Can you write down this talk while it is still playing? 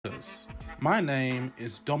My name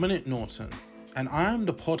is Dominic Norton, and I am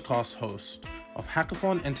the podcast host of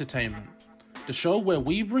Hackathon Entertainment, the show where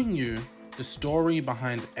we bring you the story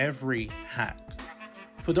behind every hack.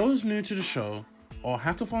 For those new to the show, or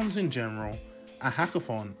hackathons in general, a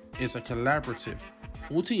hackathon is a collaborative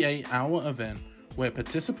 48-hour event where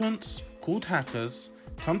participants, called hackers,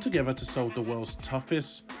 come together to solve the world's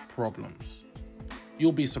toughest problems.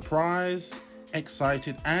 You'll be surprised,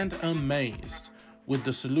 excited, and amazed with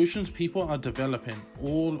the solutions people are developing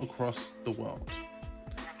all across the world.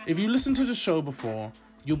 If you listened to the show before,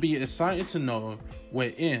 you'll be excited to know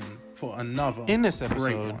we're in for another. In this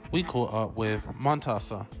episode, we caught up with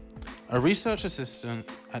Muntaser, a research assistant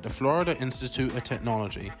at the Florida Institute of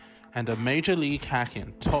Technology and a Major League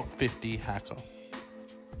Hacking Top 50 hacker.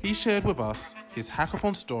 He shared with us his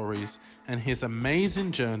hackathon stories and his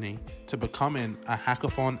amazing journey to becoming a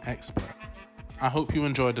hackathon expert. I hope you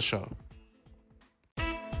enjoyed the show.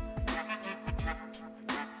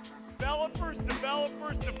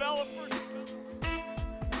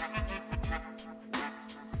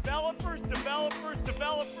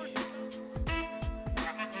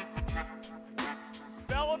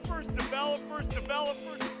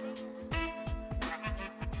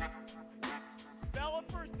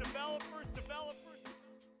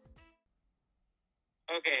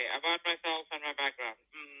 Okay, about myself and my background.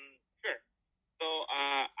 Sure. So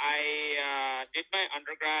I did my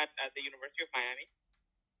undergrad at the University of Miami,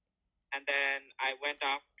 and then I went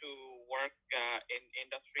off to work in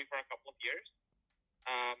industry for a couple of years.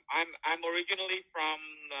 I'm originally from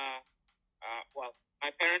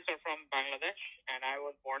my parents are from Bangladesh, and I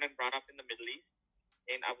was born and brought up in the Middle East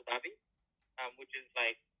in Abu Dhabi, which is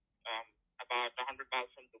like about 100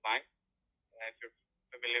 miles from Dubai, if you're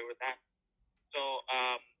familiar with that. So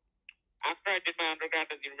after I did my undergrad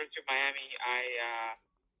at the University of Miami,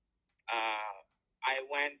 I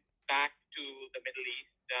went back to the Middle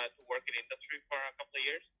East to work in industry for a couple of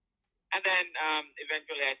years, and then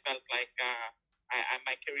eventually I felt like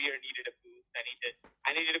my career needed a boost.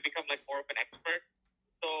 I needed to become like more of an expert.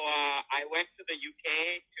 So I went to the UK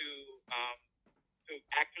to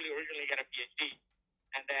actually originally get a PhD,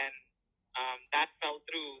 and then that fell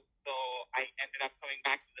through. So I ended up coming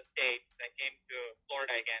back to the States. I came to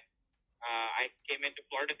Florida again. I came into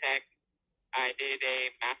Florida Tech. I did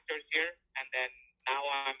a master's here, and then now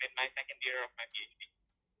I'm in my second year of my PhD.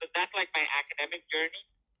 So that's like my academic journey,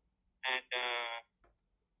 and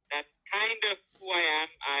that's kind of who I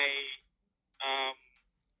am.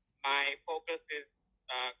 My focus is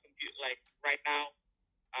compute. Like right now,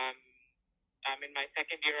 I'm in my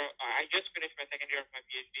second year. I just finished my second year of my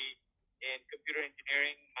PhD in computer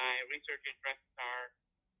engineering. My research interests are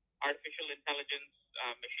artificial intelligence,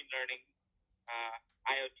 machine learning,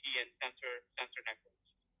 IoT, and sensor networks.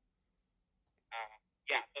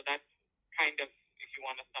 So that's kind of, if you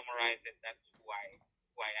want to summarize it, that's who I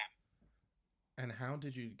am. And how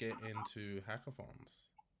did you get into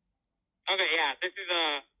hackathons? Okay, yeah, this is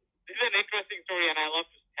an interesting story, and I love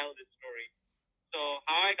to tell this story. So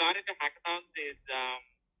how I got into hackathons is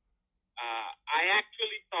I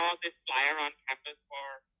actually saw this flyer on campus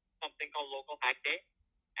for something called Local Hack Day,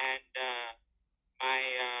 and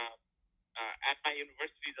at my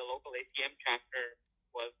university, the local ATM chapter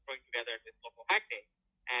was throwing together this Local Hack Day,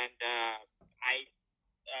 and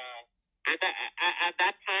at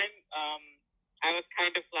that time I was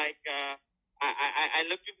kind of like I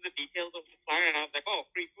looked into the details of the flyer, and I was like, oh,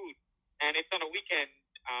 free food, and it's on a weekend.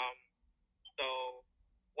 So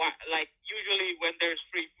usually when there's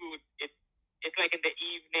free food, it's like in the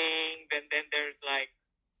evening. Then there's like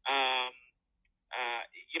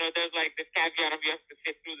there's like this caveat of you have to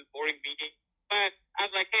sit through this boring meeting. But I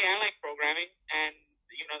was like, hey, I like programming, and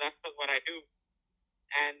that's what I do.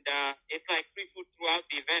 And it's like free food throughout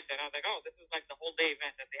the event, and I was like, oh, this is like the whole day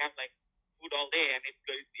event, and they have like food all day, and it's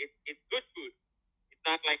good. It's good food. It's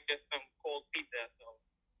not like just some cold pizza.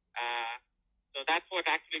 So that's what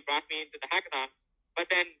actually brought me into the hackathon.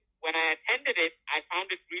 But then when I attended it, I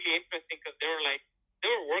found it really interesting because there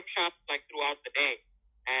were workshops like throughout the day,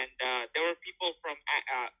 and there were people from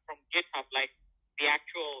GitHub, like the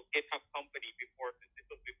actual GitHub company before this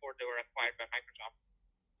was before they were acquired by Microsoft,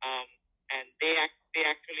 and they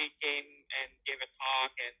actually came and gave a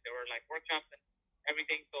talk, and there were like workshops and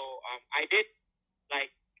everything. So I did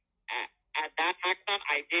like at that hackathon,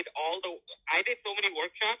 I did so many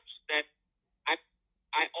workshops that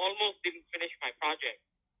I almost didn't finish my project,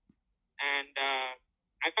 and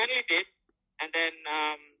I finally did, and then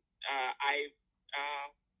I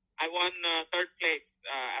won third place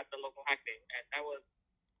at the local hack day, and that was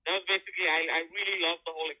basically I really loved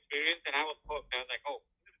the whole experience, and I was hooked. I was like, oh,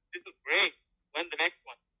 this is great. When the next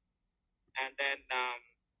one? and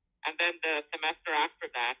then the semester after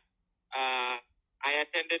that, I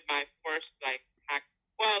attended my first like hack.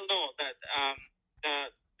 Well, no,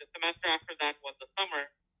 the semester after that was the summer,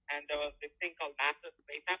 and there was this thing called NASA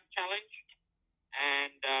Space App Challenge,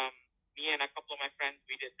 and me and a couple of my friends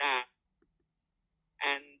we did that.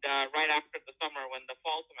 And right after the summer, when the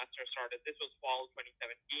fall semester started, this was fall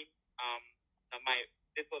 2017.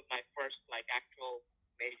 This was my first like actual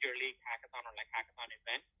major league hackathon or like hackathon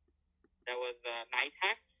event. That was Night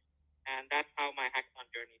Hacks, and that's how my hackathon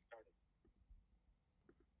journey started.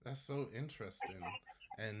 That's so interesting.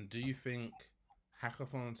 And do you think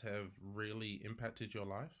hackathons have really impacted your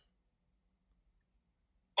life?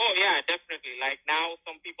 Oh yeah, definitely. Like now,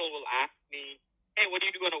 some people will ask me, "Hey, what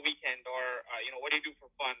do you do on a weekend?" Or what do you do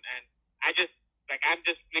for fun? And I just I'm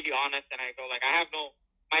just really honest, and I go like, I have no.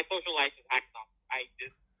 My social life is hackathon. I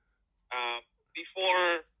just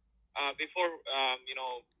before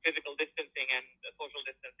physical distancing and social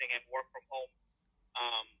distancing and work from home.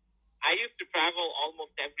 I used to travel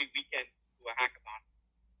almost every weekend to a hackathon.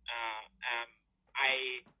 Uh, um,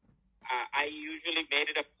 I usually made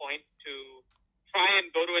it a point to try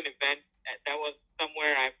and go to an event that was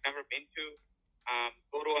somewhere I've never been to.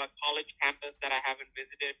 Go to a college campus that I haven't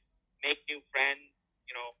visited, make new friends,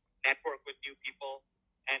 network with new people,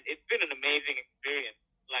 and it's been an amazing experience.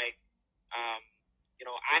 Like,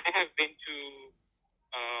 I have been to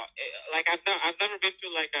I've never been to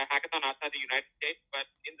like a hackathon outside the United States, but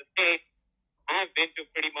in the States, I have been to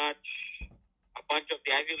pretty much a bunch of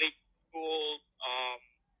the Ivy League schools,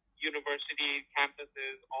 universities,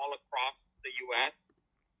 campuses all across the U.S.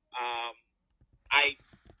 Um, I,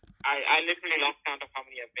 I literally lost count of how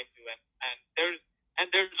many I've been to, and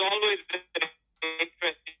there's always been an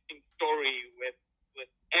interesting story with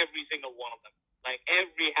every single one of them. Like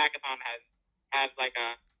every hackathon has like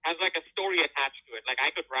a story attached to it. Like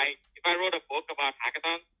if I wrote a book about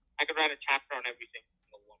hackathons, I could write a chapter on every single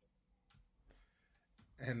one.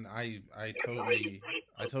 And I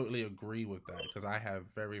totally agree with that because I have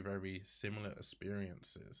very very similar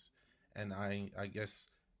experiences, and I guess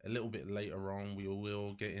a little bit later on we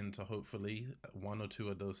will get into hopefully one or two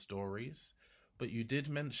of those stories. But you did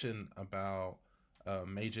mention about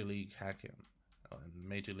Major League hacking and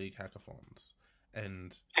Major League hackathons,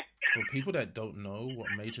 and for people that don't know what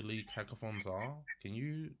Major League hackathons are, can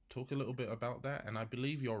you talk a little bit about that? And I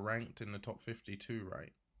believe you're ranked in the top 52,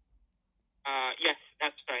 right? Yes,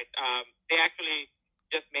 that's right. They actually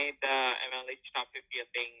just made the MLH top 50 a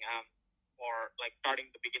thing for like starting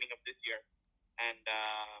the beginning of this year, and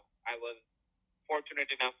I was fortunate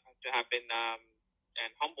enough to have been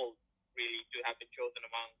and humbled really to have been chosen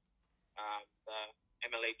among the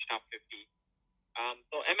MLH top 50.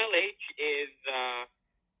 So MLH is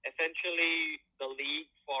essentially the league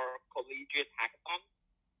for collegiate hackathons.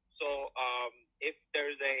 So if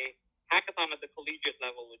there's a hackathon at the collegiate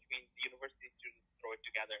level, which means the university students throw it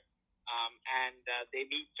together, and they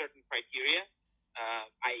meet certain criteria,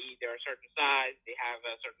 i.e., they're a certain size, they have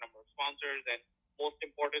a certain number of sponsors, and most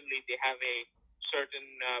importantly, they have a certain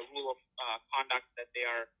rule of conduct that they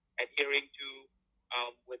are adhering to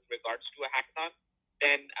with regards to a hackathon,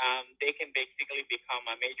 then they can basically become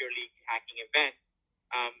a major league hacking event.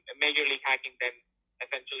 A major league hacking then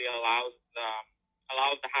essentially allows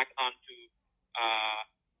the hackathon to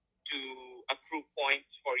accrue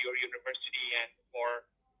points for your university and for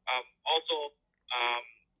also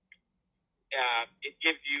it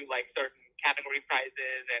gives you like certain category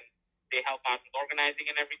prizes and they help out with organizing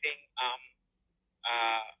and everything.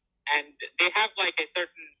 And they have like a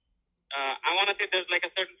certain I want to say there's like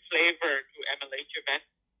a certain flavor to MLH events.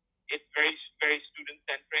 It's very very student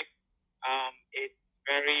centric. It's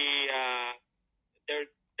very there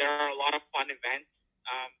are a lot of fun events.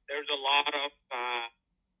 There's a lot of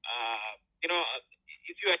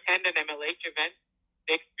if you attend an MLH event,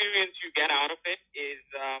 the experience you get out of it is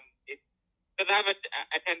because I've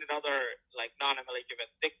attended other like non-MLH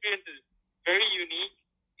events. The experience is very unique.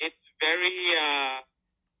 It's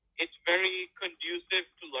very conducive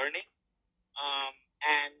to learning.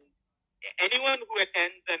 And anyone who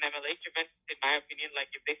attends an MLH event, in my opinion, like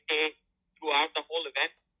if they stay throughout the whole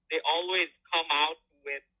event, they always come out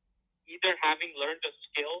with either having learned a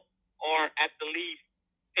skill or at the least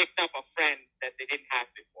picked up a friend that they didn't have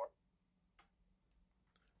before.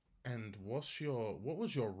 And what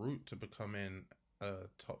was your route to becoming a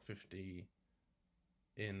top 50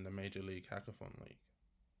 in the Major League Hackathon League?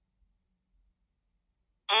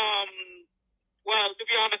 Well, to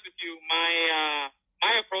be honest with you, my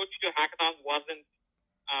approach to hackathons wasn't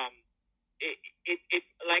it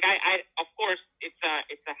like I of course it's a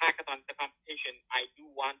hackathon, it's a competition. I do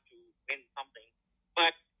want to win something,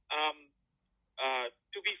 but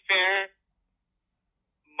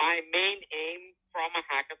my main aim from a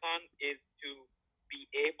hackathon is to be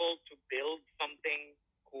able to build something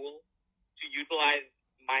cool, to utilize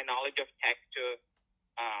my knowledge of tech to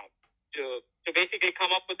basically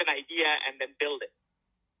come up with an idea and then build it.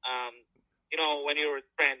 When you're with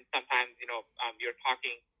friends, sometimes you're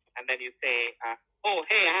talking and then you say, "Oh,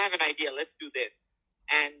 hey, I have an idea. Let's do this."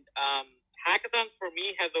 And hackathons for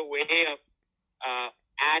me has a way of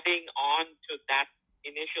adding on to that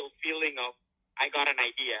initial feeling of I got an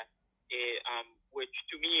idea, which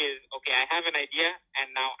to me is, okay, I have an idea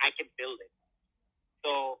and now I can build it.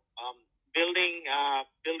 So building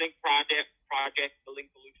projects, building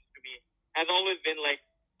solutions to me has always been like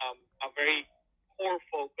a very core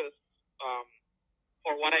focus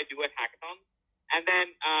for what I do at hackathons. And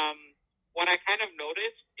then what I kind of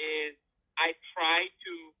noticed is I try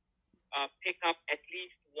to pick up at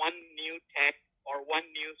least one new tech or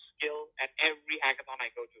one new skill at every hackathon I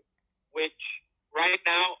go to, which right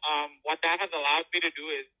now, what that has allowed me to do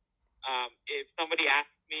is if somebody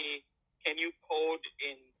asks me, can you code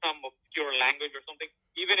in some obscure language or something,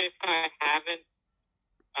 even if I haven't,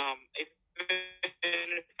 if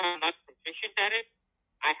I'm not proficient at it,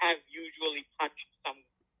 I have usually touched some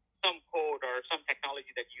code or some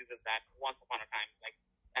technology that uses that once upon a time.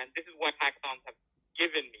 And this is what hackathons have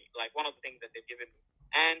given me, like one of the things that they've given me.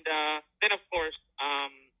 And then, of course,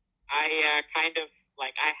 I kind of,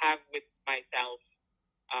 like, I have with myself,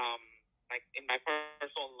 like in my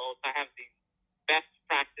personal notes, I have these best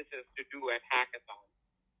practices to do at hackathons,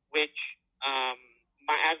 which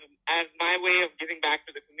as my way of giving back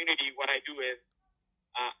to the community, what I do is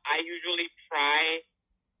I usually try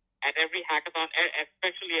at every hackathon,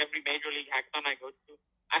 especially every major league hackathon I go to,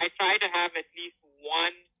 I try to have at least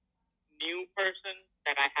one new person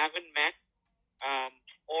that I haven't met,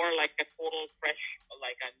 or like a total fresh,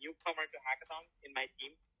 like a newcomer to hackathons in my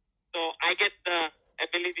team. So I get the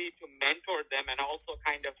ability to mentor them and also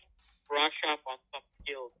kind of brush up on some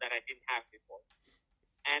skills that I didn't have before.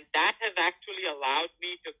 And that has actually allowed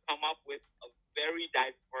me to come up with a very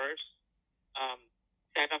diverse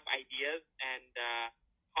set of ideas and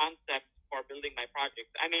concepts for building my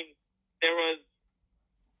projects. I mean, there was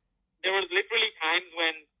literally times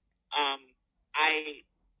when I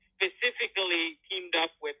specifically teamed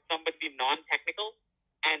up with somebody non-technical,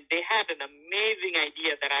 and they had an amazing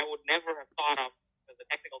idea that I would never have thought of as a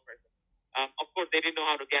technical person. Of course, they didn't know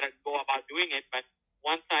how to go about doing it, but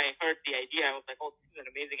once I heard the idea, I was like, oh, this is an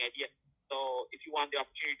amazing idea. So if you want the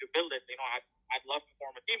opportunity to build it, I'd love to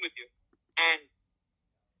form a team with you. And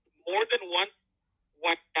more than once,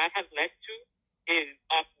 what that has led to is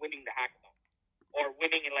us winning the hackathon, or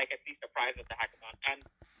winning like at least a prize at the hackathon. And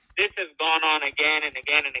this has gone on again and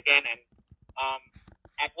again and again. And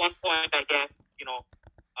at one point, I guess,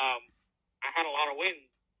 I had a lot of wins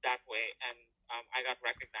that way, and I got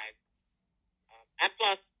recognized. And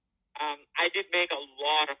plus, I did make a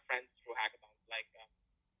lot of friends through hackathons. Like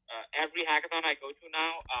every hackathon I go to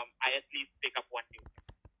now, I at least pick up one new.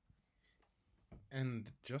 And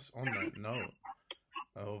just on that note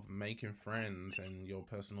of making friends and your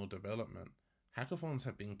personal development, hackathons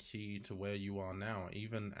have been key to where you are now,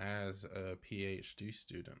 even as a PhD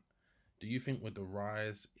student. Do you think with the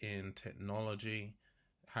rise in technology,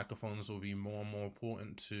 hackathons will be more and more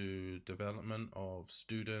important to development of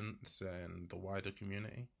students and the wider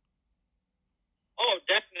community? Oh,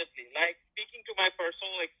 definitely. Like, speaking to my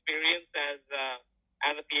personal experience as a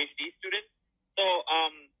PhD student, so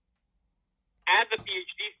as a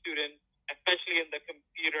PhD student, especially in the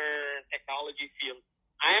computer technology field,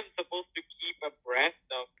 I am supposed to keep abreast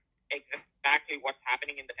of exactly what's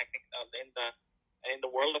happening in the in the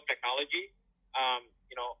world of technology.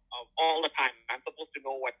 All the time. I'm supposed to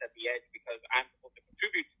know what's at the edge because I'm supposed to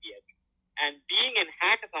contribute to the edge. And being in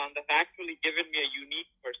hackathons has actually given me a unique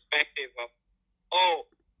perspective of, oh,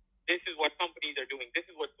 this is what companies are doing. This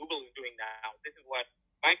is what Google is doing now. This is what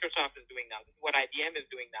Microsoft is doing now. This is what IBM is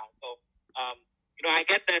doing now. So, I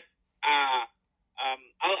get that. I'll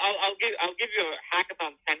give you a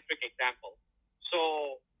hackathon centric example.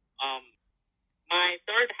 So, my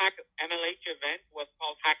third MLH event was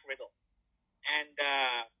called Hack Riddle, and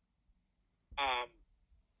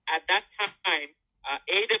at that time,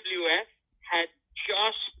 AWS had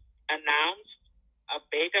just announced a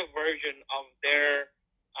beta version of their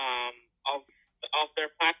of their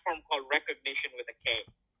platform called Recognition with a K,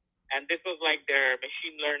 and this was like their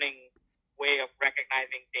machine learning way of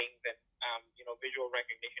recognizing things and visual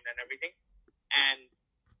recognition and everything. And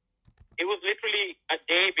it was literally a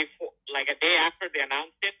day before, like a day after they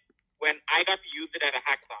announced it, when I got to use it at a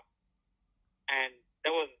hackathon, and that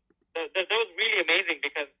was really amazing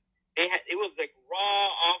because it was like raw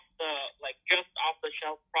just off the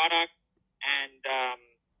shelf product.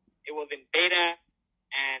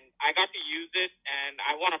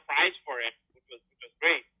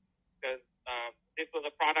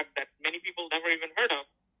 that many people never even heard of.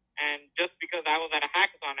 And just because I was at a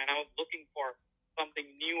hackathon and I was looking for something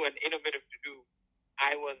new and innovative to do,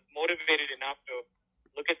 I was motivated enough to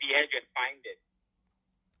look at the edge and find it.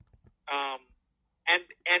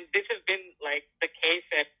 And this has been like the case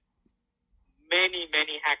at many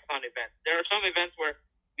hackathon events. There are some events where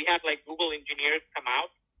we had like Google engineers come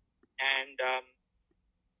out, and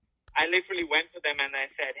I literally went to them and I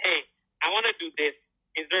said, "Hey, I want to do this.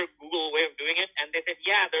 Is there a Google way of doing it?" And they said,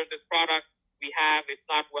 "Yeah, there's this product we have. It's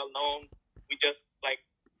not well known. We just like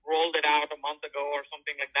rolled it out a month ago or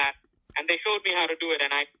something like that." And they showed me how to do it,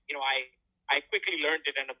 and I quickly learned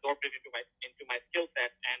it and absorbed it into my skill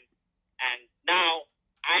set, and now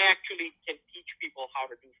I actually can teach people how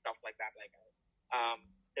to do stuff like that. Like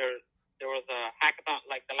there was a hackathon,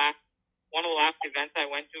 like one of the last events I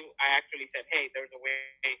went to. I actually said, "Hey, there's a way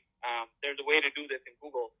to do this in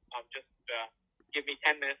Google. Just give me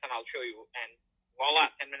 10 minutes and I'll show you." And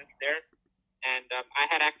voila, 10 minutes there. And I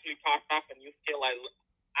had actually taught off a new skill I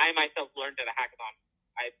myself learned at a hackathon.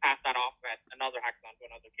 I passed that off at another hackathon to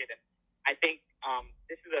another kid, and I think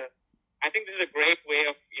this is a great way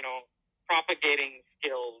of propagating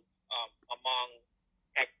skills among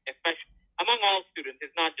tech, especially among all students.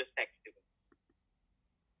 It's not just tech students.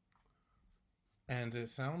 And it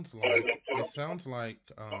sounds like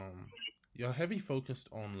you're heavy focused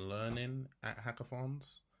on learning at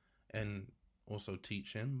hackathons and also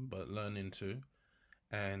teaching, but learning too.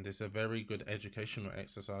 And it's a very good educational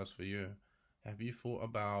exercise for you. Have you thought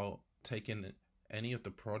about taking any of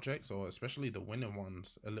the projects, or especially the winning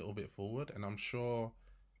ones, a little bit forward? And I'm sure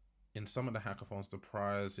in some of the hackathons, the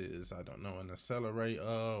prize is, I don't know, an accelerator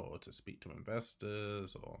or to speak to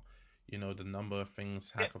investors, or, the number of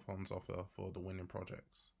things hackathons offer for the winning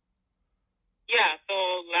projects. Yeah,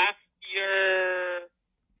 so last year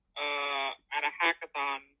at a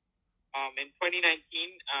hackathon in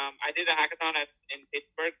 2019, I did a hackathon in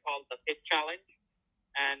Pittsburgh called the Pit Challenge.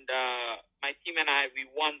 And my team and I, we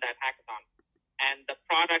won that hackathon. And the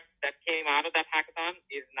product that came out of that hackathon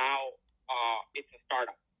is now, it's a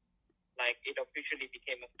startup. Like, it officially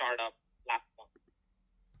became a startup last month.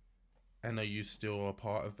 And are you still a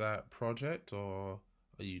part of that project, or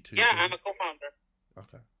are you too? Yeah, busy? I'm a co-founder.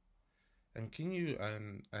 Okay. And can you,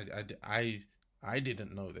 and I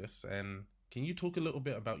didn't know this, and can you talk a little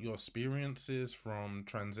bit about your experiences from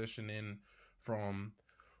transitioning from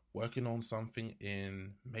working on something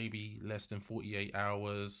in maybe less than 48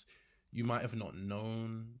 hours? You might have not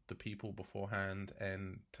known the people beforehand,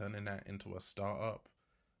 and turning that into a startup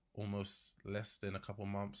almost less than a couple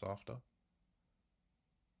months after?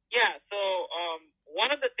 Yeah, so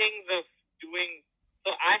one of the things of doing,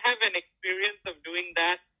 so I have an experience of doing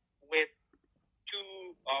that with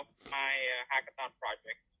two of my hackathon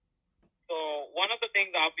projects. So one of the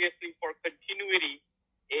things, obviously, for continuity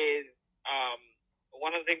is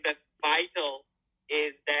one of the things that's vital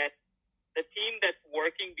is that the team that's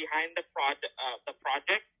working behind the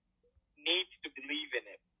project needs to believe in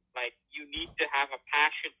it. Like, you need to have a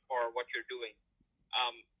passion for what you're doing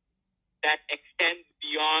that extends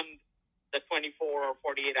beyond the 24 or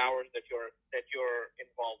 48 hours that you're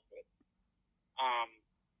involved with.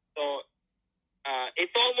 So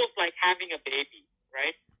it's almost like having a baby,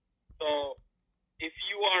 right? So if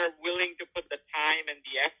you are willing to put the time and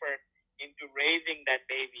the effort into raising that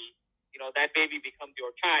baby, that baby becomes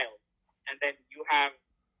your child, and then you have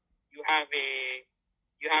a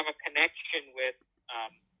connection with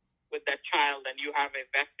that child, and you have a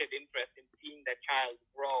vested interest in seeing that child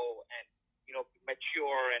grow and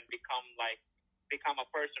mature and become a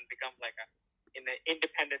person, become like an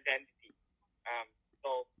independent entity.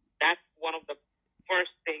 So that's one of the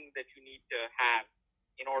first things that you need to have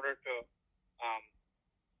in order to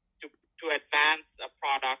advance a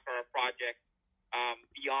product or a project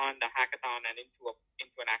beyond a hackathon and into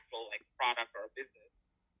an actual like product or a business.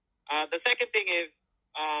 The second thing is,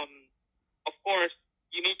 of course,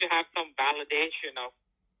 you need to have some validation of,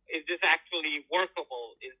 is this actually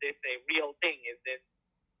workable? Is this a real thing? Is this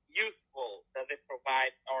useful? Does it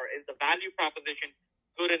provide, or is the value proposition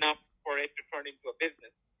good enough for it to turn into a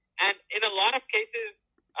business? And in a lot of cases,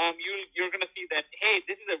 you're going to see that, hey,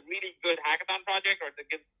 this is a really good hackathon project, or it's a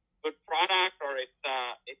good product, or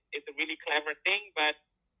it's a really clever thing, but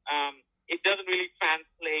it doesn't really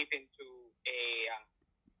translate into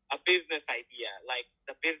a business idea. Like,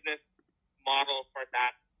 the business model for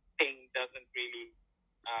that thing doesn't really,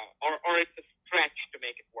 or it's a stretch to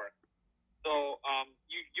make it work. So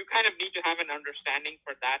you kind of need to have an understanding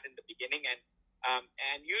for that in the beginning, and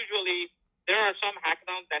usually there are some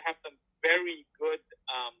hackathons that have some very good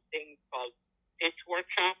things called pitch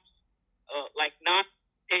workshops, like not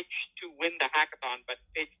pitch to win the hackathon, but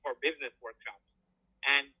pitch for business workshops,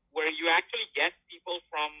 and where you actually get people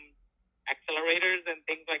from accelerators and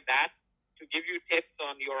things like that to give you tips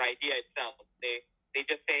on your idea itself. They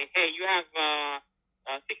just say, hey, you have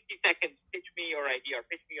 60 seconds, pitch me your idea or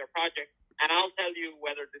pitch me your project, and I'll tell you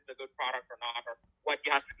whether this is a good product or not, or what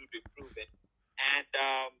you have to do to improve it. And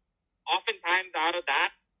oftentimes out of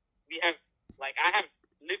that, I have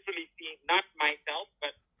literally seen, not myself,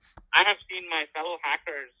 but I have seen my fellow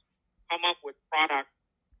hackers come up with products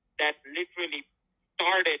that literally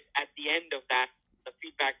started at the end of that, the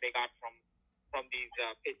feedback they got from these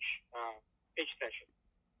pitch sessions.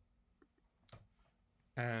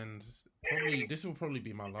 And this will probably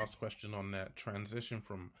be my last question on that transition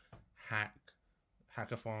from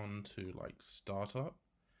hackathon to like startup.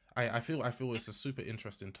 I feel it's a super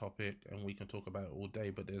interesting topic, and we can talk about it all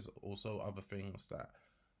day, but there's also other things that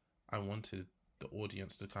I wanted the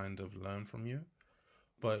audience to kind of learn from you.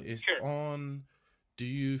 But it's on, do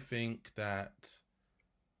you think that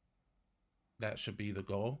should be the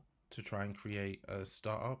goal, to try and create a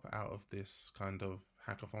startup out of this kind of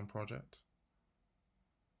hackathon project?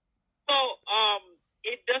 So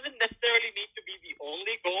it doesn't necessarily need to be the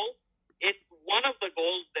only goal. It's one of the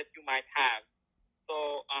goals that you might have.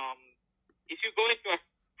 So if you go into a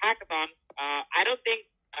hackathon, I don't think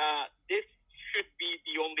this should be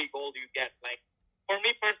the only goal you get. Like, for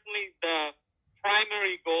me personally, the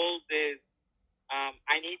primary goal is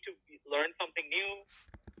I need to learn something new.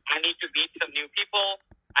 I need to meet some new people.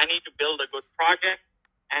 I need to build a good project.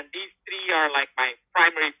 And these three are like my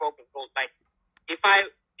primary focus goals. Like, if I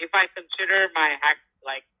consider my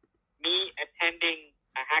me attending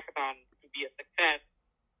a hackathon to be a success,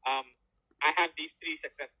 I have these three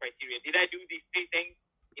success criteria. Did I do these three things?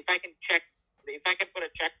 If I can put a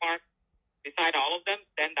check mark beside all of them,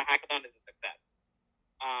 then the hackathon is a success.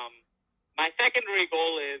 My secondary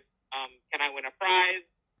goal is, can I win a prize,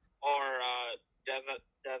 or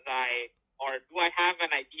do I have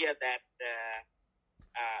an idea that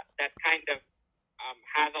that kind of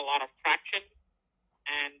has a lot of traction?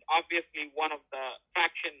 And obviously, one of the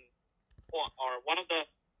traction, or one of the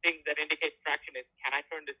things that indicates traction, is, can I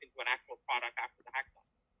turn this into an actual product after the hackathon?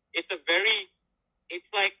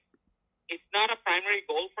 It's not a primary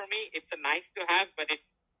goal for me. It's a nice to have, but it's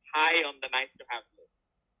high on the nice to have list.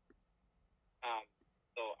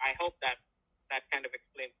 So I hope that kind of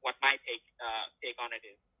explains what my take on it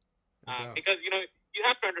is. Because you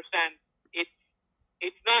have to understand,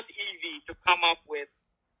 it's not easy to come up with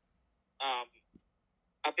a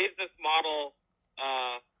business model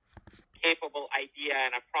capable idea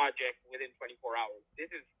and a project within 24 hours. I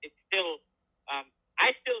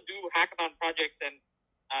still do hackathon projects, and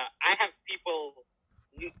I have people,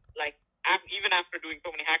 even after doing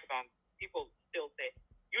so many hackathons, people still say,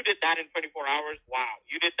 you did that in 24 hours? Wow.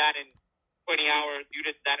 You did that in 20 hours? You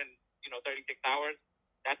did that in 36 hours?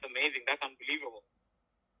 That's amazing. That's unbelievable.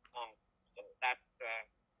 So that's,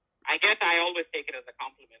 I guess I always take it as a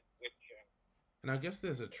compliment, which... And I guess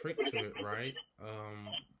there's a trick to it, right?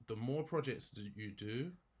 The more projects you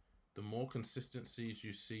do, the more consistencies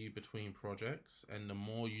you see between projects, and the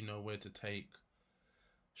more you know where to take.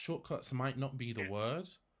 Shortcuts might not be the word,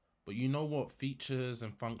 but you know what features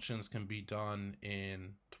and functions can be done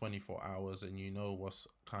in 24 hours, and you know what's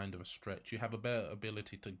kind of a stretch. You have a better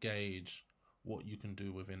ability to gauge what you can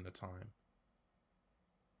do within the time.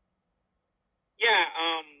 Yeah,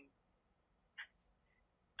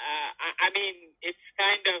 I mean, it's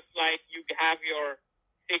kind of like you have your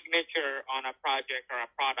signature on a project or a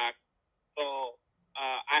product. So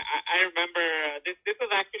I remember this was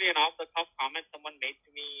actually an off-the-cuff comment someone made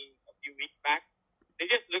to me a few weeks back. They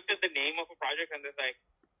just looked at the name of a project and they're like,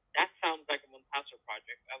 that sounds like a Muntaser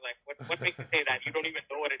project. I was like, what makes you say that? You don't even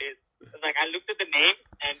know what it is. I was like, I looked at the name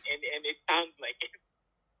and it sounds like it.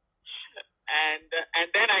 And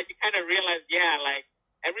then I kind of realized, like,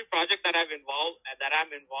 every project that I'm involved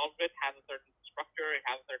with has a certain structure, it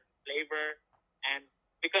has a certain flavor, and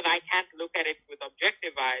because I can't look at it with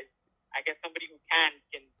objective eyes, I guess somebody who can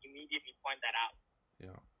immediately point that out.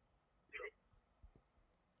 Yeah.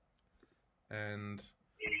 And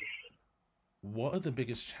what are the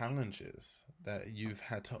biggest challenges that you've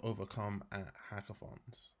had to overcome at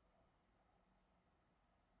hackathons?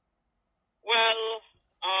 Well,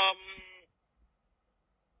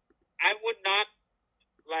 I would not,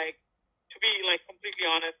 to be completely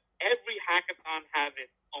honest, every hackathon has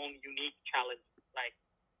its own unique challenge. Like,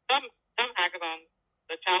 some hackathons,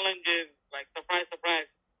 the challenge is, surprise, surprise,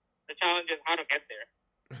 the challenge is how to get there.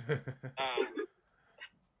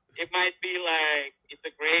 It might be it's a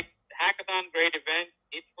great hackathon, great event.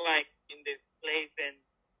 It's in this place in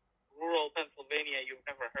rural Pennsylvania you've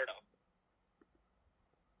never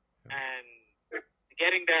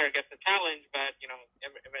there gets a challenge, but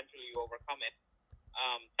eventually you overcome it.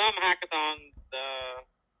 Some hackathons, the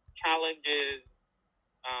challenge is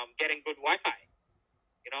getting good Wi-Fi.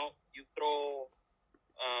 You throw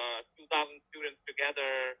 2,000 students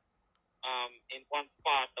together in one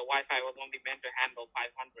spot. The Wi-Fi was only meant to handle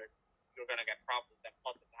 500. You're going to get problems. And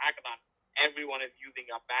plus, it's a hackathon. Everyone is using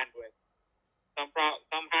up bandwidth. Some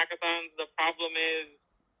hackathons, the problem is,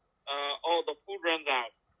 the food runs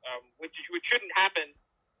out, which shouldn't happen.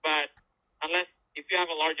 But if you have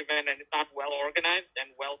a large event and it's not well organized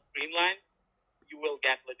and well streamlined, you will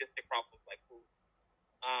get logistic problems like food.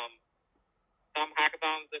 Some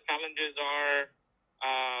hackathons, the challenges are,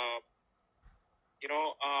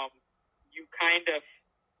 you kind of,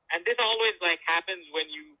 and this always happens when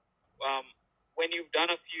you've done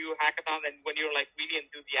a few hackathons and when you're really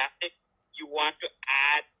enthusiastic, you want to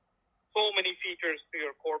add so many features to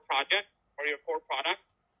your core project or your core product,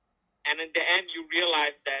 and in the end, you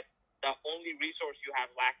realize that the only resource you have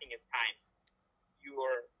lacking is time.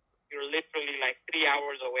 You're literally 3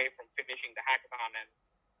 hours away from finishing the hackathon, and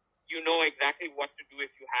you know exactly what to do if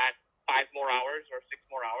you had 5 more hours or 6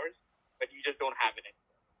 more hours, but you just don't have it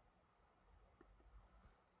anymore.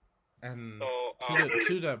 And so,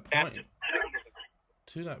 to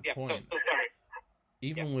that point,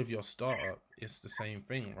 even with your startup, it's the same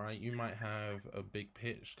thing, right? You might have a big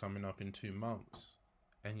pitch coming up in 2 months,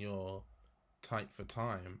 and you're tight for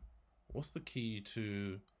time. What's the key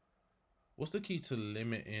to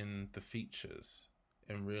limiting the features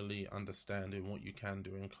and really understanding what you can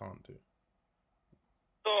do and can't do?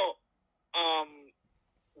 So,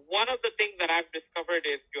 one of the things that I've discovered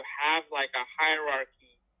is to have a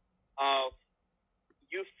hierarchy of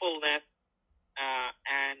usefulness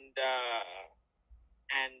and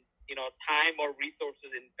time or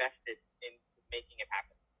resources invested in making it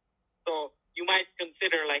happen. So you might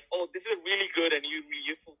consider this is a really good and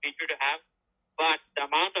useful feature to have, but the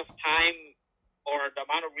amount of time or the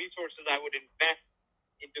amount of resources I would invest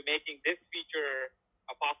into making this feature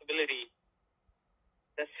a possibility,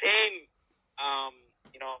 the same,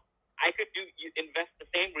 I could invest the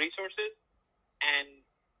same resources and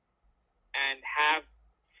have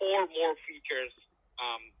 4 more features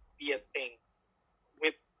be a thing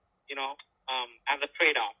with, as a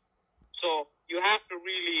trade-off. So you have to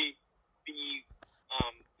really be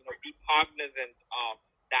cognizant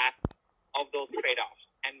of those trade-offs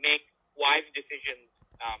and make wise decisions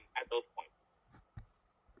at those points.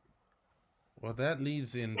 Well, that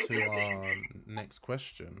leads into our next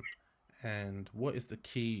question. And what is the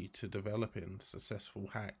key to developing successful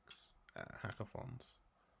hacks at hackathons?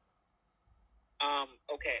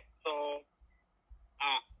 Okay, so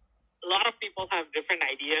a lot of people have different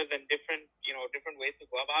ideas and different ways to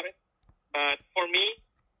go about it. But for me,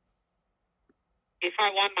 if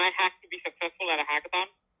I want my hack to be successful at a hackathon,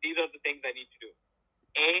 these are the things I need to do.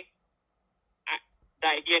 The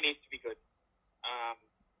idea needs to be good.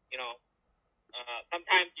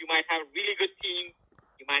 Sometimes you might have a really good team,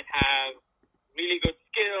 you might have really good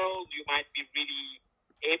skills, you might be really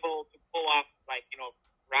able to pull off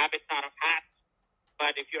rabbits out of hats,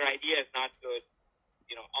 but if your idea is not good,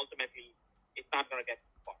 ultimately it's not going to get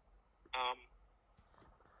too far.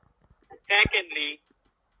 Secondly,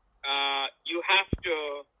 you have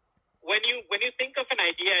to, when you think of an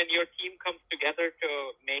idea and your team comes together to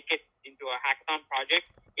make it into a hackathon project,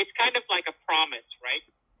 it's kind of like a promise, right?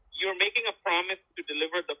 You're making a promise to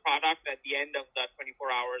deliver the product at the end of the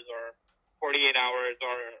 24 hours or 48 hours,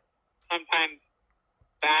 or sometimes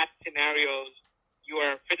bad scenarios, you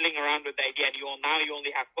are fiddling around with the idea and you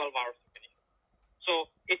only have 12 hours to finish it.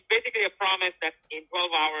 So it's basically a promise that in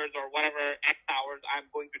 12 hours or whatever X hours, I'm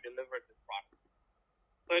going to deliver this product.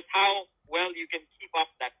 So it's how well you can keep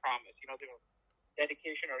up that promise, the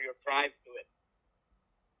dedication or your drive to it.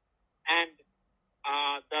 And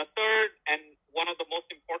the third and one of the most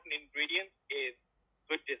important ingredients is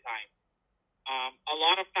good design. A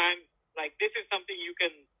lot of times, this is something you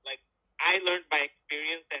can, I learned by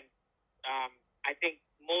experience, and I think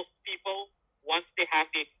most people, once they have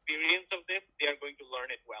the experience of this, they are going to learn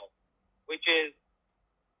it well. Which is,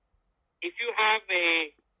 if you have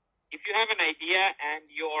an idea and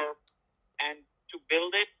to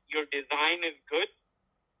build it, your design is good,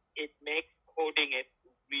 it makes coding it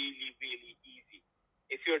really, really easy.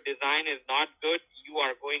 If your design is not good, you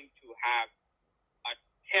are going to have a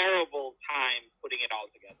terrible time putting it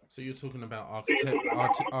all together. So you're talking about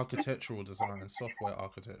architectural design, software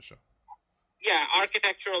architecture. Yeah,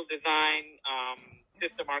 architectural design,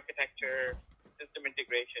 system architecture, system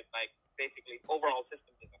integration, basically overall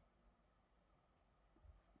system design.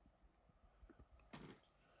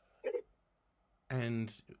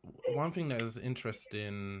 And one thing that is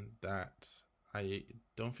interesting that I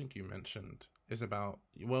don't think you mentioned is about,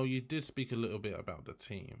 well, you did speak a little bit about the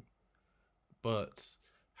team, but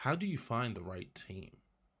how do you find the right team?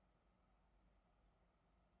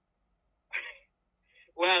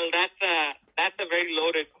 Well, that's a very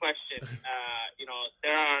loaded question.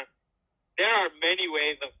 There are many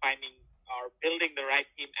ways of finding or building the right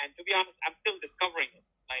team, and to be honest, I'm still discovering it.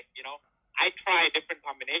 Like, I try different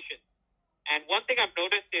combinations, and one thing I've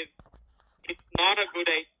noticed is it's not a good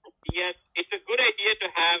idea. It's a good idea to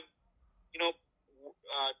have,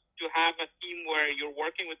 to have a team where you're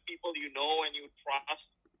working with people you know and you trust,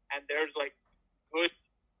 and there's like good,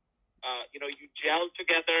 you gel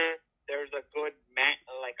together. There's a good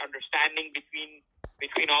understanding between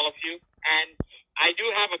all of you, and I do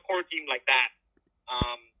have a core team like that.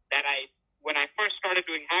 That when I first started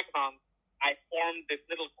doing hackathons, I formed this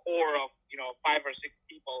little core of 5 or 6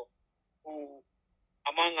 people who,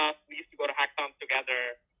 among us, we used to go to hackathons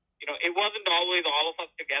together. It wasn't always all of us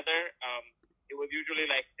together. It was usually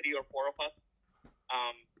like 3 or 4 of us.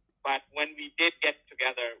 But when we did get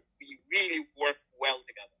together, we really worked well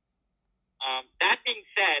together. That being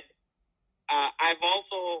said, I've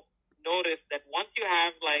also noticed that once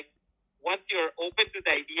you're open to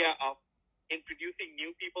the idea of introducing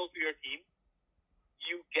new people to your team,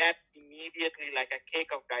 you get immediately like a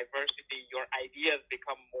cake of diversity. Your ideas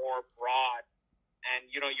become more broad, and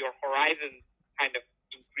your horizons kind of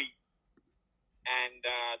increase. And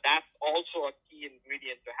that's also a key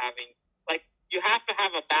ingredient to having. Like, you have to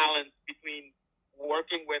have a balance between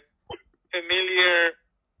working with familiar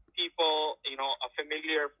people, a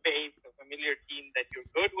familiar face, a familiar team that you're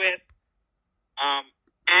good with,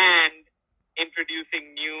 and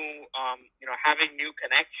introducing new, having new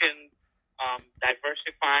connections,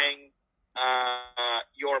 diversifying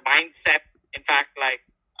your mindset. In fact,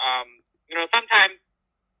 sometimes,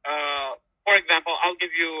 for example, I'll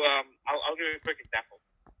give you a quick example.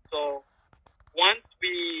 So once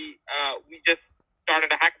we just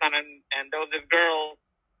started a hackathon, and there was this girl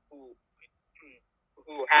who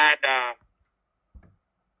had a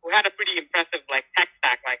pretty impressive tech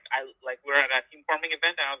stack. We were at a team forming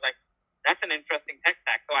event, and I was like, that's an interesting tech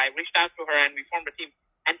stack. So I reached out to her, and we formed a team.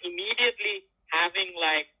 And immediately having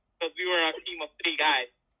because we were a team of 3 guys,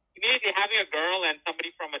 immediately having a girl and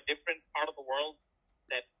somebody from a different part of the world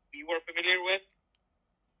that we were familiar with,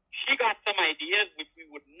 she got some ideas which we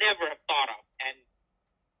would never have thought of, and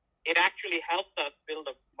it actually helped us build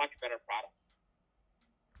a much better product.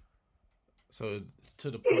 So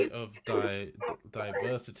to the point of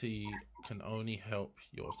diversity can only help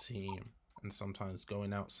your team, and sometimes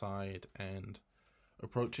going outside and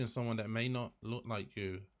approaching someone that may not look like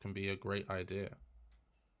you can be a great idea.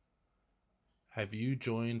 Have you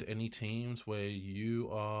joined any teams where you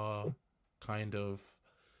are kind of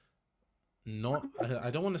not, I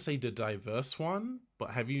don't want to say the diverse one, but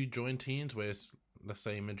have you joined teams where it's, let's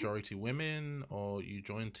say, majority women, or you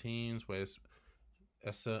join teams where it's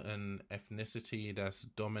a certain ethnicity that's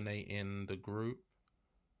dominating the group?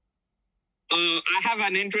 I have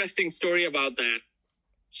an interesting story about that.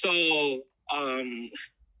 So,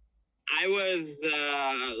 I was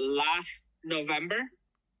last November.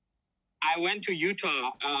 I went to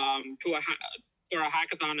Utah for a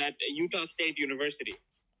hackathon at Utah State University.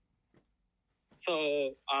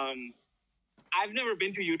 So, I've never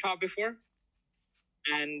been to Utah before,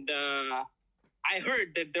 and I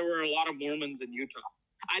heard that there were a lot of Mormons in Utah.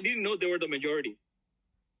 I didn't know they were the majority.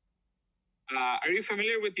 Are you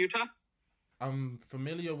familiar with Utah? I'm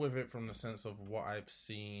familiar with it from the sense of what I've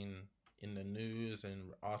seen in the news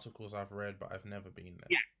and articles I've read, but I've never been there.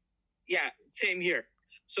 Yeah, same here.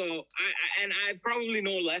 So I probably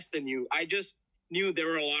know less than you. I just knew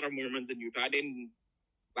there were a lot of Mormons in Utah. I didn't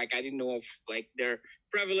know of their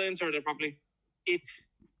prevalence or their population.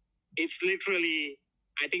 It's literally,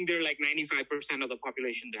 I think they're 95% of the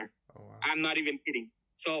population there. Oh, wow. I'm not even kidding.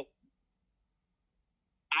 So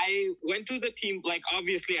I went to the team,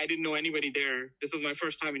 obviously I didn't know anybody there. This was my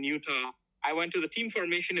first time in Utah. I went to the team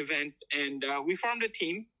formation event, and we formed a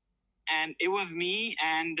team, and it was me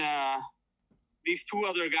and these 2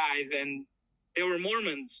 other guys, and they were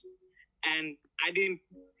Mormons, and I didn't,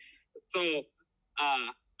 so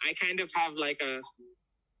I kind of have when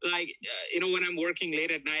I'm working late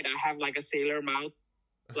at night, I have a sailor mouth.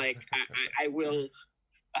 I will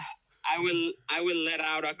let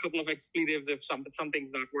out a couple of expletives if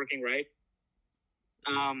something's not working right.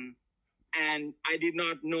 And I did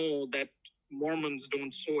not know that Mormons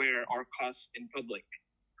don't swear or cuss in public.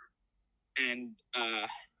 And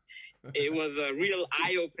it was a real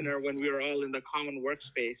eye-opener when we were all in the common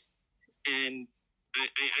workspace. And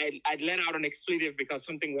I'd let out an expletive because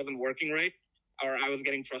something wasn't working right, or I was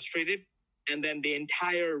getting frustrated, and then the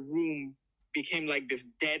entire room became like this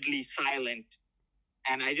deadly silent,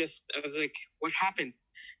 and I was like, what happened?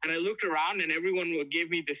 And I looked around, and everyone gave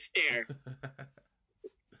me this stare,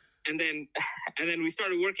 and then we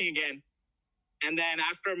started working again, and then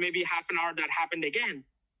after maybe half an hour, that happened again,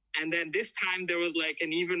 and then this time there was like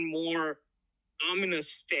an even more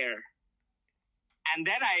ominous stare, and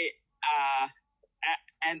then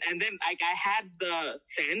and then like I had the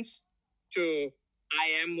sense to I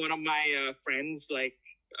am one of my friends like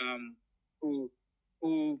who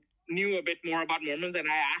knew a bit more about Mormons, and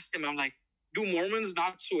I asked him, I'm like, do Mormons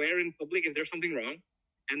not swear in public? Is there something wrong?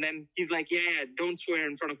 And then he's like, yeah, don't swear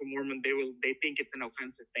in front of a Mormon. They think it's an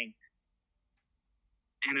offensive thing.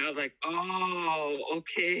 And I was like, oh,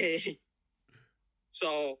 okay.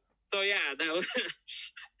 So yeah, that was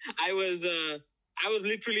I was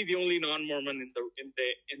literally the only non-Mormon in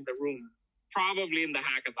the room, probably in the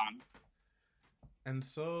hackathon. And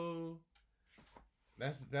so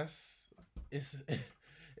it's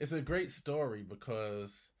a great story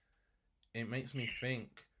because it makes me think,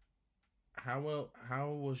 how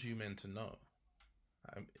was you meant to know?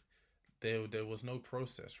 There was no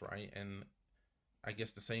process, right? And I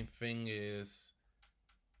guess the same thing is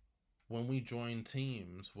when we join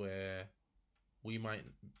teams where we might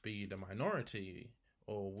be the minority,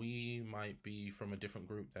 or we might be from a different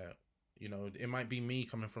group that, it might be me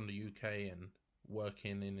coming from the UK and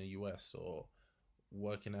working in the US, or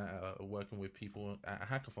working with people at a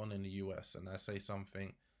hackathon in the US, and I say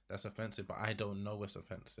something that's offensive, but I don't know it's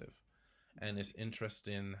offensive. And it's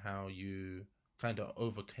interesting how you kind of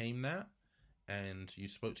overcame that, and you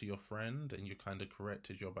spoke to your friend and you kind of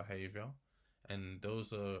corrected your behavior. And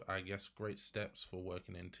those are, I guess, great steps for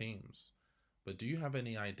working in teams. But do you have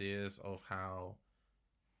any ideas of how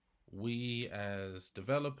we as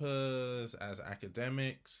developers, as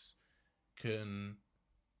academics, can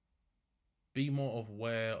be more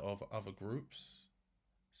aware of other groups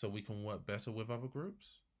so we can work better with other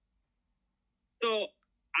groups? So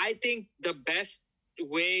I think the best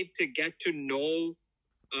way to get to know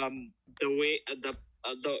the way the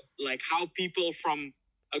like how people from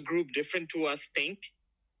a group different to us think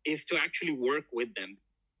is to actually work with them.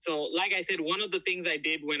 So like I said, one of the things I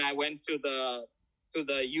did when I went to the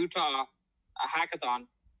Utah hackathon,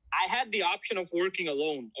 I had the option of working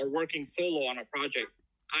alone or working solo on a project.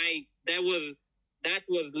 That was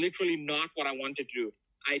literally not what I wanted to do.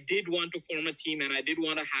 I did want to form a team, and I did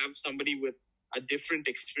want to have somebody with a different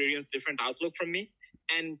experience, different outlook from me.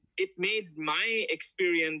 And it made my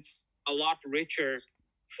experience a lot richer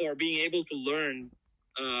for being able to learn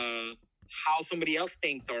how somebody else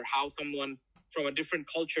thinks, or how someone from a different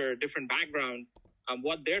culture, different background,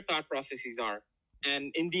 what their thought processes are.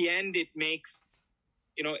 And in the end, it makes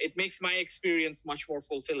my experience much more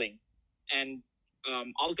fulfilling. And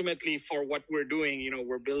ultimately, for what we're doing,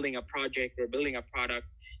 we're building a project, we're building a product.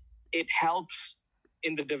 It helps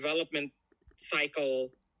in the development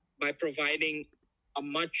cycle by providing a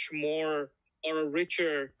much more or a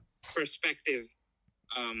richer perspective,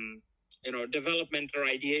 development or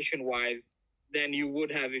ideation wise, than you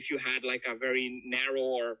would have if you had like a very narrow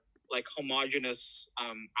or like homogenous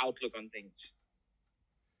outlook on things.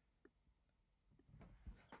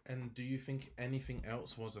 And do you think anything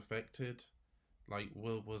else was affected? Like,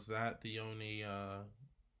 was that the only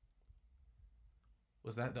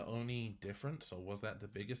difference, or was that the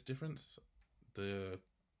biggest difference? I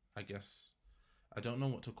guess, I don't know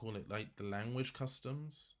what to call it, like the language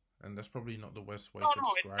customs, and that's probably not the best way to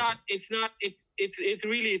describe it. It's not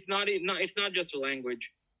just a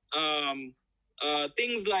language.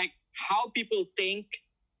 Things like how people think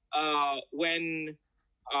when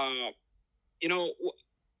I'll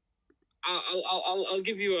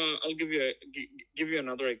give you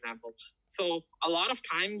another example. So a lot of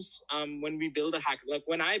times when we build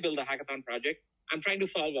when I build a hackathon project, I'm trying to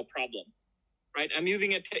solve a problem, right? I'm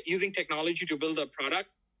using technology to build a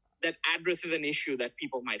product that addresses an issue that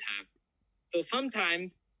people might have. So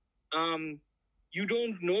sometimes you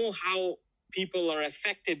don't know how people are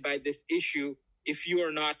affected by this issue if you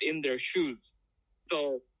are not in their shoes.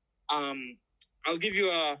 So I'll give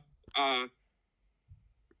you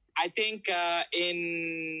I think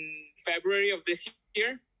in February of this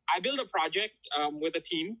year, I built a project with a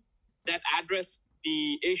team that addressed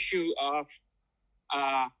the issue of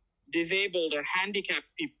disabled or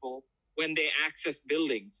handicapped people when they access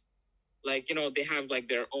buildings. Like, they have like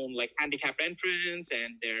their own like handicapped entrance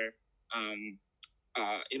and their,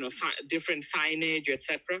 different signage,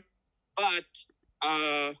 etc. But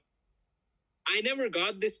I never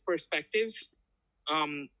got this perspective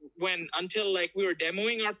until like we were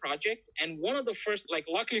demoing our project, and one of the first, like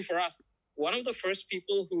luckily for us, one of the first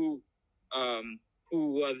people who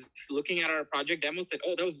was looking at our project demo said,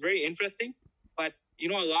 "Oh, that was very interesting." But a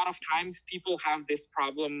lot of times people have this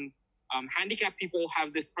problem. Handicapped people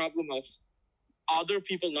have this problem of other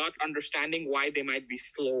people not understanding why they might be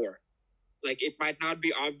slower. Like it might not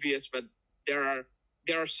be obvious, but there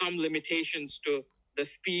are some limitations to the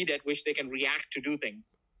speed at which they can react to do things.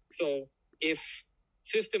 So if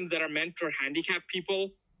systems that are meant for handicapped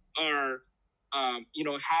people are,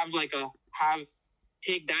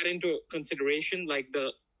 take that into consideration, like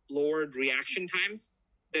the lowered reaction times,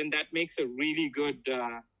 then that makes a really good,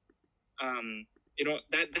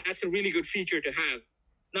 that's a really good feature to have.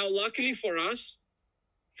 Now, luckily for us,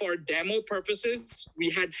 for demo purposes, we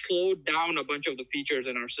had slowed down a bunch of the features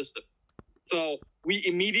in our system. So we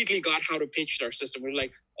immediately got how to pitch our system. We're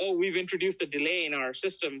like, oh, we've introduced a delay in our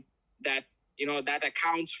system that, that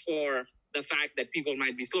accounts for the fact that people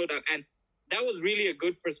might be slowed down. And that was really a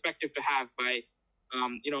good perspective to have by,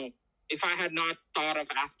 if I had not thought of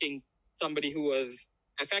asking somebody who was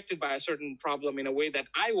affected by a certain problem in a way that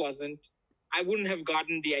I wasn't, I wouldn't have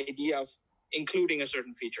gotten the idea of including a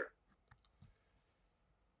certain feature.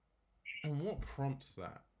 And what prompts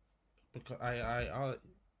that? Because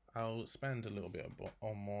I'll expand a little bit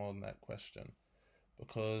on more on that question,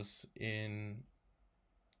 because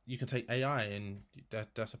you can take AI, and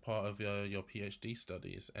that's a part of your PhD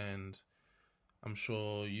studies, and I'm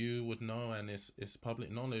sure you would know, and it's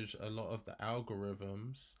public knowledge, a lot of the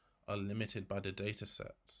algorithms are limited by the data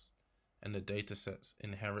sets, and the data sets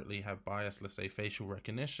inherently have bias. Let's say facial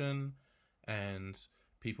recognition, and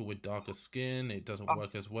people with darker skin, it doesn't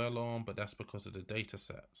work as well on, but that's because of the data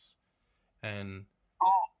sets. And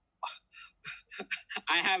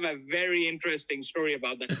I have a very interesting story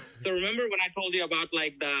about that. So remember when I told you about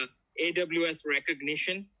like the AWS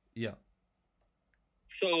recognition? Yeah.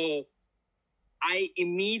 So I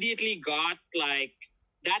immediately got like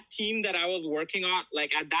that team that I was working on,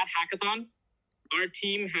 like at that hackathon, our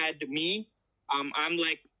team had me. I'm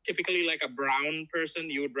like typically like a brown person.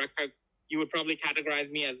 You would probably categorize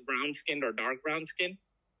me as brown skinned or dark brown skin.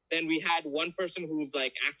 Then we had one person who's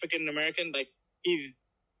like African American, like he's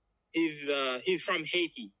from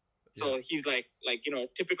Haiti. So he's like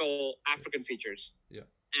typical African features. Yeah.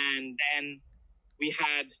 And then we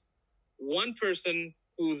had one person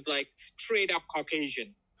who's like straight up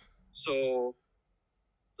Caucasian. So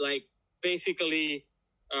like basically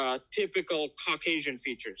typical Caucasian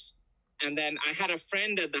features. And then I had a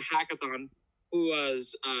friend at the hackathon who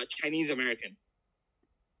was Chinese American.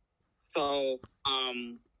 So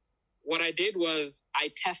what I did was I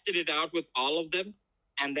tested it out with all of them,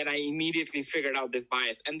 and then I immediately figured out this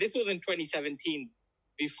bias. And this was in 2017,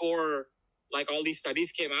 before like all these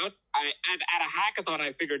studies came out. At a hackathon,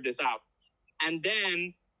 I figured this out. And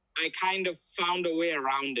then I kind of found a way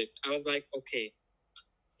around it. I was like, okay,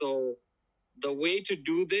 so the way to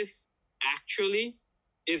do this actually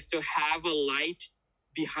is to have a light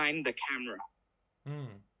behind the camera. And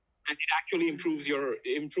it actually improves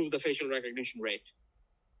the facial recognition rate.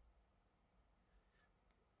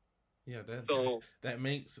 Yeah, that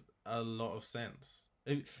makes a lot of sense.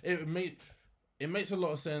 It makes a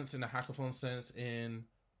lot of sense in a hackathon sense. In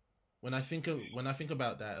when I think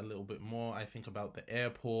about that a little bit more, I think about the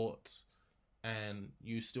airport, and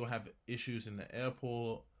you still have issues in the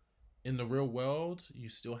airport. In the real world, you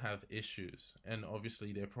still have issues, and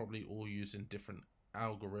obviously they're probably all using different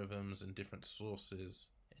algorithms and different sources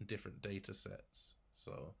and different data sets.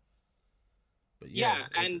 So, but yeah,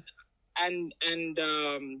 and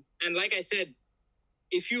like I said,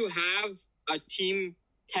 if you have a team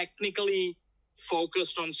technically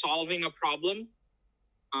focused on solving a problem,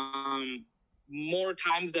 more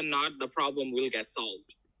times than not, the problem will get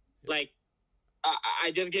solved. Yeah. Like,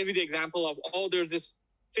 I just gave you the example of, there's this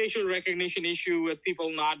facial recognition issue with people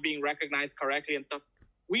not being recognized correctly and stuff.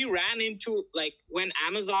 We ran into, like, when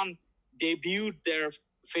Amazon debuted their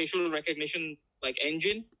facial recognition, like,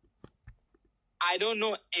 engine, I don't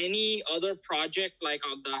know any other project, like,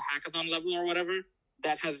 on the hackathon level or whatever,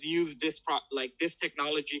 that has used this this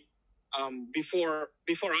technology before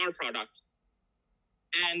our product.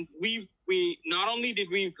 And we not only did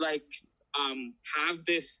we have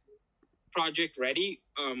this project ready,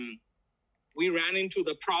 we ran into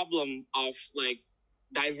the problem of like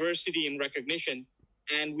diversity in recognition,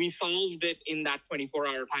 and we solved it in that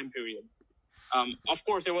 24-hour time period. Of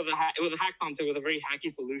course, it was a hackathon, so it was a very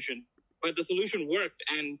hacky solution, but the solution worked,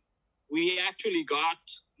 and we actually got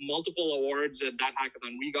multiple awards at that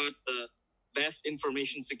hackathon. We got the Best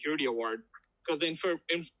Information Security Award because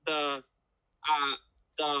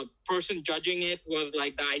the person judging it was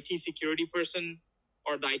like the IT security person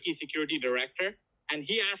or the IT security director. And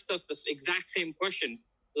he asked us this exact same question,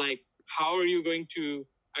 like, how are you going to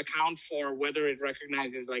account for whether it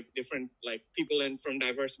recognizes like different like people from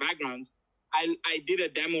diverse backgrounds? I did a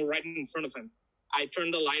demo right in front of him. I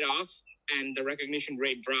turned the light off and the recognition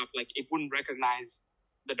rate dropped. Like it wouldn't recognize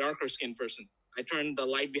the darker skinned person. I turned the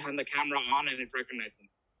light behind the camera on and it recognized him.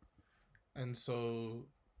 And so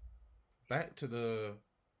back to the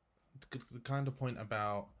kind of point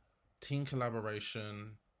about team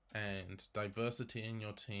collaboration and diversity in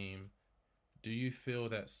your team, do you feel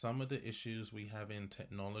that some of the issues we have in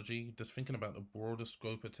technology, just thinking about the broader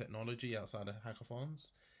scope of technology outside of hackathons,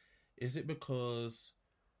 is it because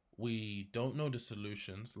we don't know the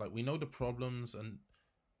solutions? Like we know the problems and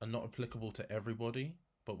are not applicable to everybody,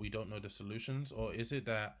 but we don't know the solutions? Or is it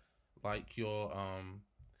that like your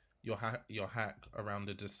hack around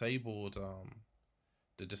the disabled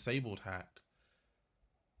hack,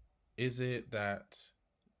 is it that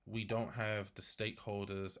we don't have the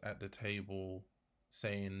stakeholders at the table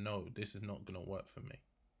saying, no, this is not going to work for me?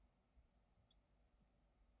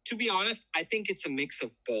 To be honest, I think it's a mix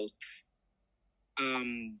of both.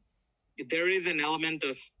 There is an element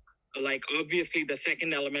of, like, obviously the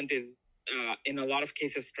second element is, in a lot of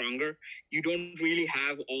cases, stronger. You don't really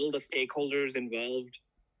have all the stakeholders involved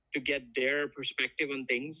to get their perspective on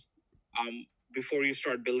things before you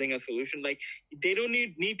start building a solution. Like, they don't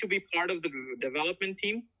need to be part of the development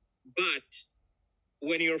team, but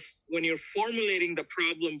when you're formulating the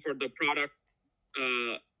problem for the product,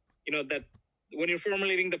 that when you're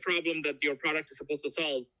formulating the problem that your product is supposed to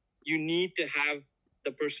solve, you need to have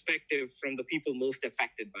the perspective from the people most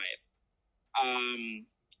affected by it.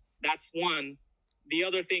 That's one. The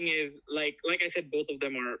other thing is, like I said, both of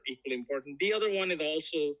them are equally important. The other one is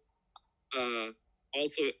also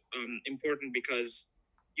important because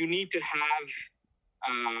you need to have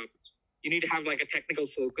like a technical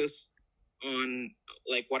focus on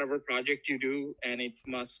like whatever project you do, and it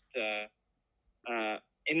must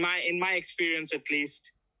in my experience at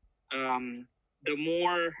least, the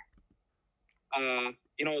more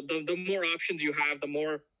the more options you have, the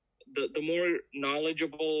more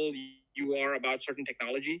knowledgeable you are about certain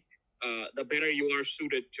technology, the better you are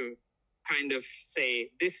suited to kind of say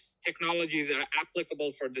this technology is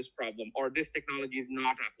applicable for this problem, or this technology is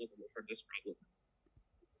not applicable for this problem.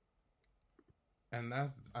 And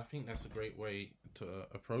I think that's a great way to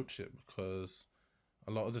approach it, because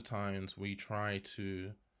a lot of the times we try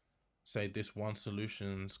to say this one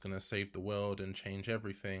solution's going to save the world and change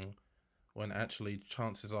everything, when actually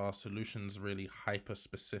chances are solutions really hyper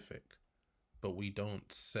specific, but we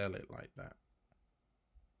don't sell it like that.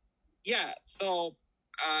 Yeah. So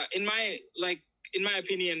in my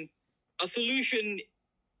opinion, a solution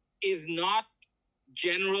is not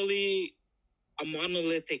generally a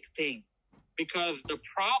monolithic thing, because the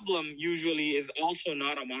problem usually is also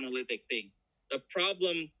not a monolithic thing. The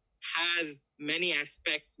problem has many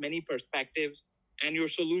aspects, many perspectives, and your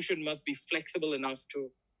solution must be flexible enough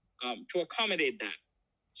to accommodate that.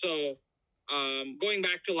 So going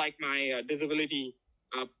back to like my disability,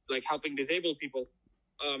 like helping disabled people,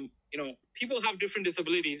 people have different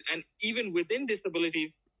disabilities, and even within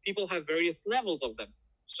disabilities, people have various levels of them.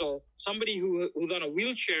 So somebody who's on a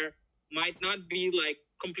wheelchair might not be like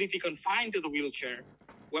completely confined to the wheelchair,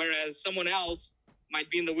 whereas someone else might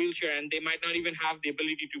be in the wheelchair and they might not even have the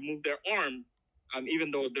ability to move their arm,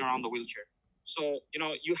 even though they're on the wheelchair. So,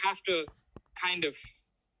 you have to kind of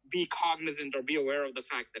be cognizant or be aware of the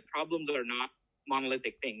fact that problems are not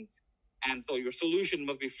monolithic things. And so your solution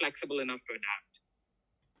must be flexible enough to adapt.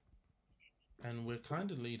 And we're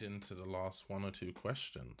kind of leading to the last one or two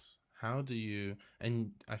questions. How do you,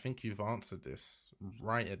 and I think you've answered this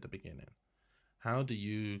right at the beginning, how do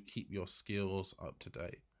you keep your skills up to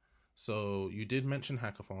date? So you did mention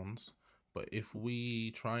hackathons, but if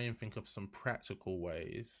we try and think of some practical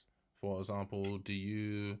ways, for example, do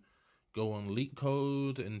you go on Leak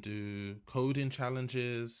Code and do coding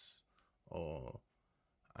challenges, or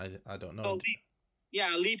I don't know? So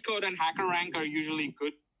Lead Code and HackerRank are usually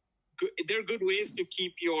good. They're good ways to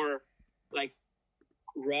keep your like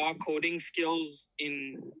raw coding skills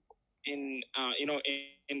in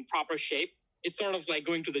proper shape. It's sort of like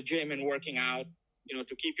going to the gym and working out,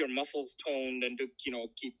 to keep your muscles toned and to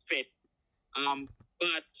keep fit.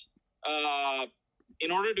 But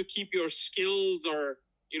in order to keep your skills or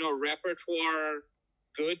repertoire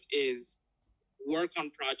good, is work on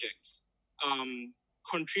projects,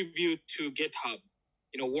 contribute to GitHub,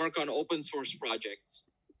 work on open source projects,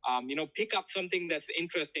 pick up something that's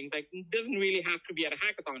interesting. Like, it doesn't really have to be at a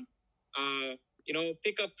hackathon.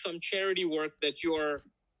 pick up some charity work that you're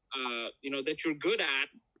good at,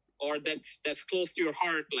 or that's close to your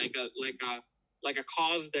heart, like a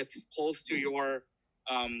cause that's close to your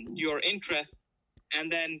interest.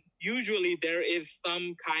 And then usually there is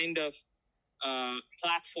some kind of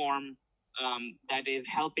platform that is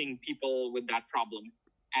helping people with that problem,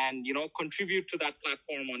 and contribute to that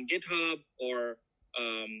platform on GitHub or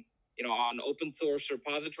on open source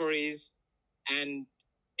repositories. And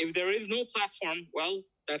if there is no platform, well,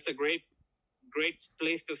 that's a great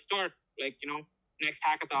place to start. Like, next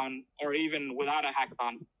hackathon, or even without a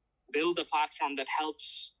hackathon, build a platform that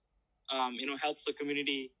helps the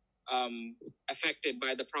community affected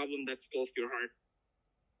by the problem that's close to your heart.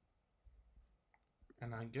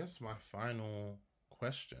 And I guess my final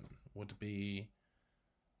question would be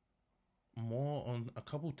more on a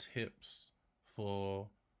couple tips for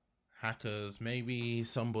hackers. Maybe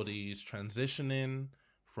somebody's transitioning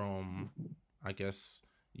from, I guess,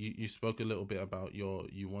 you spoke a little bit about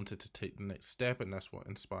you wanted to take the next step, and that's what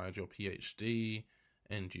inspired your PhD,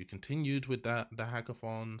 and you continued with the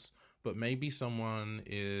hackathons. But maybe someone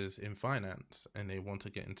is in finance and they want to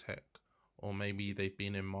get in tech, or maybe they've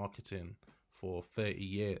been in marketing for 30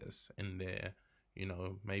 years and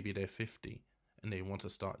maybe they're 50 and they want to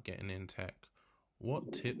start getting in tech.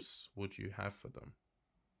 What tips would you have for them?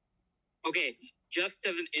 Okay, just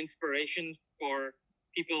as an inspiration for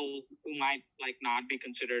people who might not be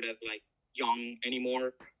considered as young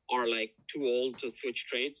anymore, or too old to switch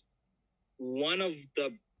trades, one of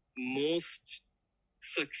the most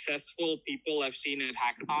successful people I've seen at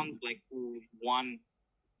hackathons, who've won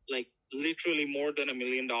literally more than $1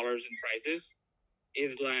 million in prizes,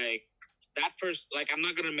 is that person. I'm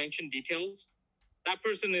not gonna mention details. That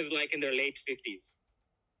person is in their late 50s,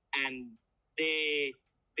 and they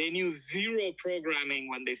knew zero programming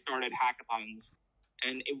when they started hackathons,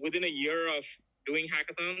 and within a year of doing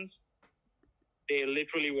hackathons, they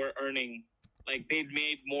literally were earning, they'd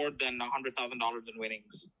made more than $100,000 in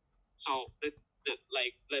winnings. So let's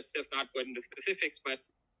just not go into specifics, but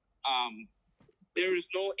there is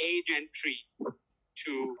no age entry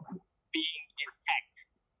to being in tech.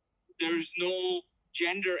 There's no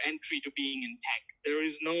gender entry to being in tech. There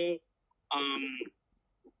is no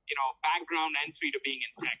background entry to being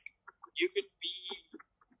in tech. You could be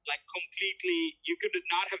you could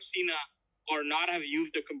not have seen or not have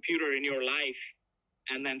used a computer in your life,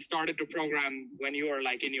 and then started to program when you were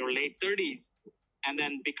in your late 30s, and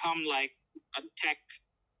then become a tech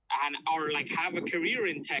or have a career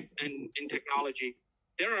in tech and in technology.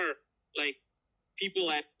 There are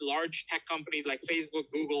people at large tech companies like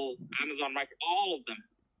Facebook, Google, Amazon, Microsoft, all of them,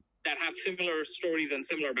 that have similar stories and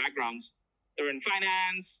similar backgrounds. They're in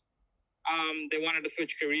finance. They wanted to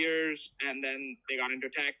switch careers, and then they got into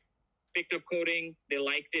tech, picked up coding. They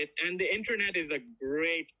liked it. And the internet is a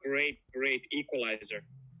great, great, great equalizer.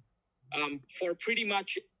 For pretty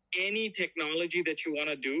much any technology that you want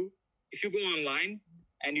to do, if you go online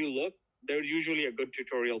and you look, there's usually a good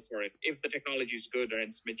tutorial for it, if the technology is good and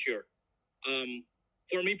it's mature.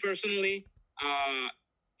 For me personally,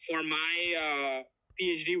 for my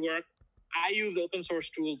PhD work, I use open source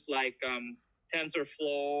tools like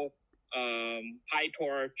TensorFlow,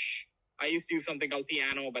 PyTorch. I used to use something called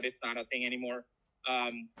Theano, but it's not a thing anymore.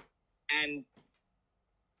 And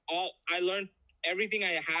I learned everything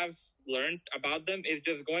I have learned about them is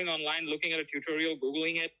just going online, looking at a tutorial,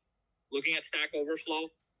 Googling it, looking at Stack Overflow,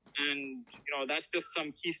 and that's just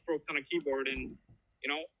some keystrokes on a keyboard, and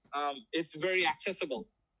it's very accessible.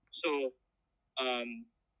 So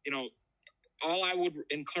all I would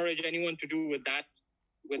encourage anyone to do with that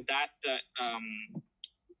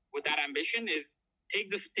ambition is take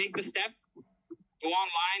the step, go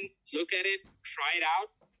online, look at it, try it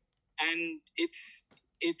out. And it's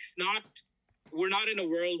not, we're not in a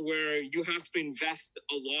world where you have to invest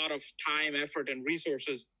a lot of time, effort, and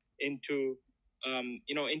resources into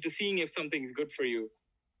seeing if something's good for you.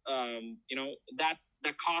 That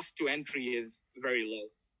the cost to entry is very low.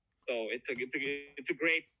 So it's a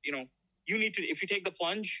great, you need to, if you take the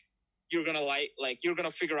plunge, you're gonna you're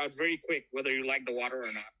gonna figure out very quick whether you like the water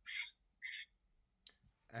or not.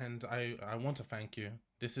 And I want to thank you.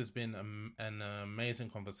 This has been an amazing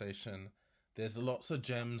conversation. There's lots of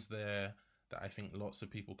gems there that I think lots of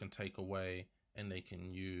people can take away and they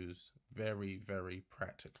can use very, very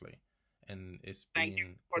practically. And it's been thank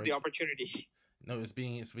you for the opportunity. No, it's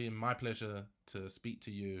been my pleasure to speak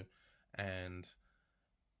to you, and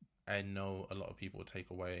I know a lot of people take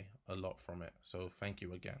away a lot from it. So thank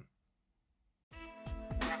you again.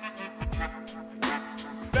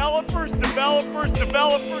 Developers.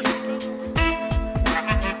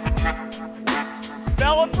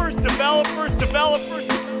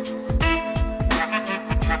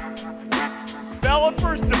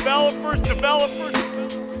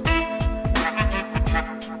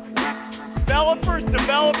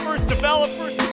 Developers.